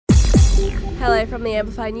Hello from the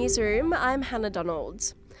Amplify Newsroom, I'm Hannah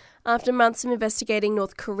Donald. After months of investigating,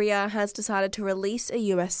 North Korea has decided to release a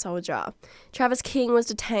US soldier. Travis King was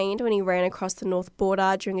detained when he ran across the north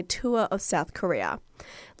border during a tour of South Korea.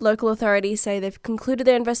 Local authorities say they've concluded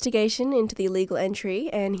their investigation into the illegal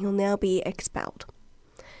entry and he'll now be expelled.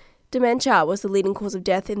 Dementia was the leading cause of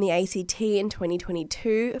death in the ACT in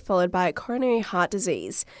 2022, followed by coronary heart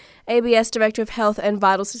disease. ABS Director of Health and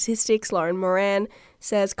Vital Statistics, Lauren Moran,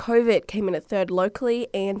 says COVID came in at third locally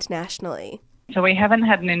and nationally. So we haven't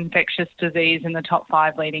had an infectious disease in the top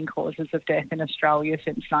 5 leading causes of death in Australia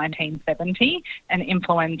since 1970, and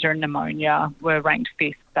influenza and pneumonia were ranked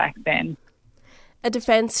 5th back then. A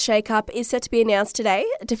defence shake-up is set to be announced today.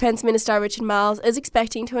 Defence Minister Richard Marles is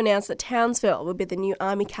expecting to announce that Townsville will be the new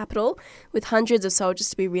Army capital, with hundreds of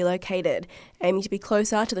soldiers to be relocated, aiming to be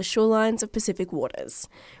closer to the shorelines of Pacific waters.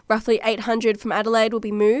 Roughly 800 from Adelaide will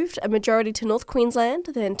be moved, a majority to North Queensland,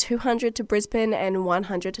 then 200 to Brisbane and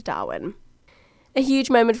 100 to Darwin. A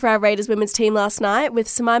huge moment for our Raiders women's team last night, with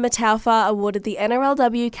Samaima Taufa awarded the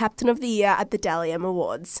NRLW Captain of the Year at the Dally M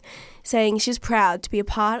Awards, saying she's proud to be a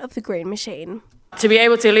part of the Green Machine. To be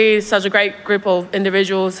able to lead such a great group of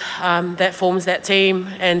individuals that forms that team,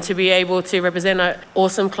 and to be able to represent an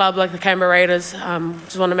awesome club like the Canberra Raiders,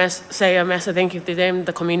 just want to say a massive thank you to them,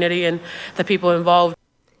 the community and the people involved.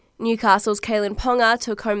 Newcastle's Kaylin Ponga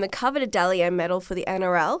took home the coveted Dally M medal for the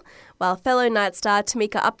NRL, while fellow Knight star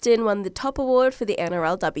Tamika Upton won the top award for the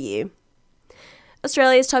NRLW.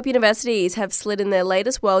 Australia's top universities have slid in their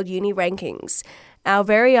latest World Uni rankings. Our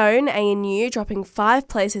very own ANU dropping 5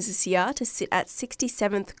 places this year to sit at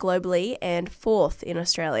 67th globally and 4th in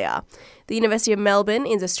Australia. The University of Melbourne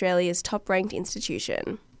is Australia's top-ranked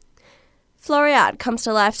institution. Floreat comes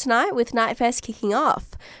to life tonight with Nightfest kicking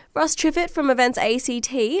off. Ross Triffitt from Events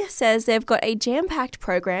ACT says they've got a jam-packed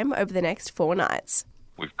program over the next 4 nights.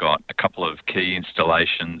 We've got a couple of key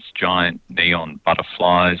installations, giant neon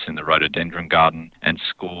butterflies in the rhododendron garden and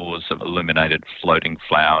scores of illuminated floating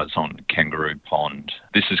flowers on Kangaroo Pond.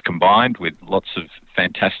 This is combined with lots of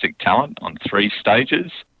fantastic talent on 3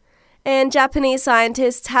 stages. And Japanese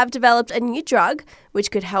scientists have developed a new drug which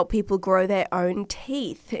could help people grow their own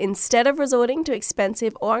teeth instead of resorting to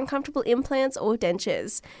expensive or uncomfortable implants or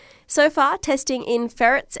dentures. So far, testing in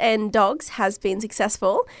ferrets and dogs has been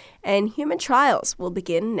successful, and human trials will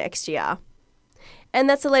begin next year. And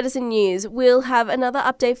that's the latest in news. We'll have another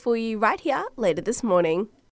update for you right here later this morning.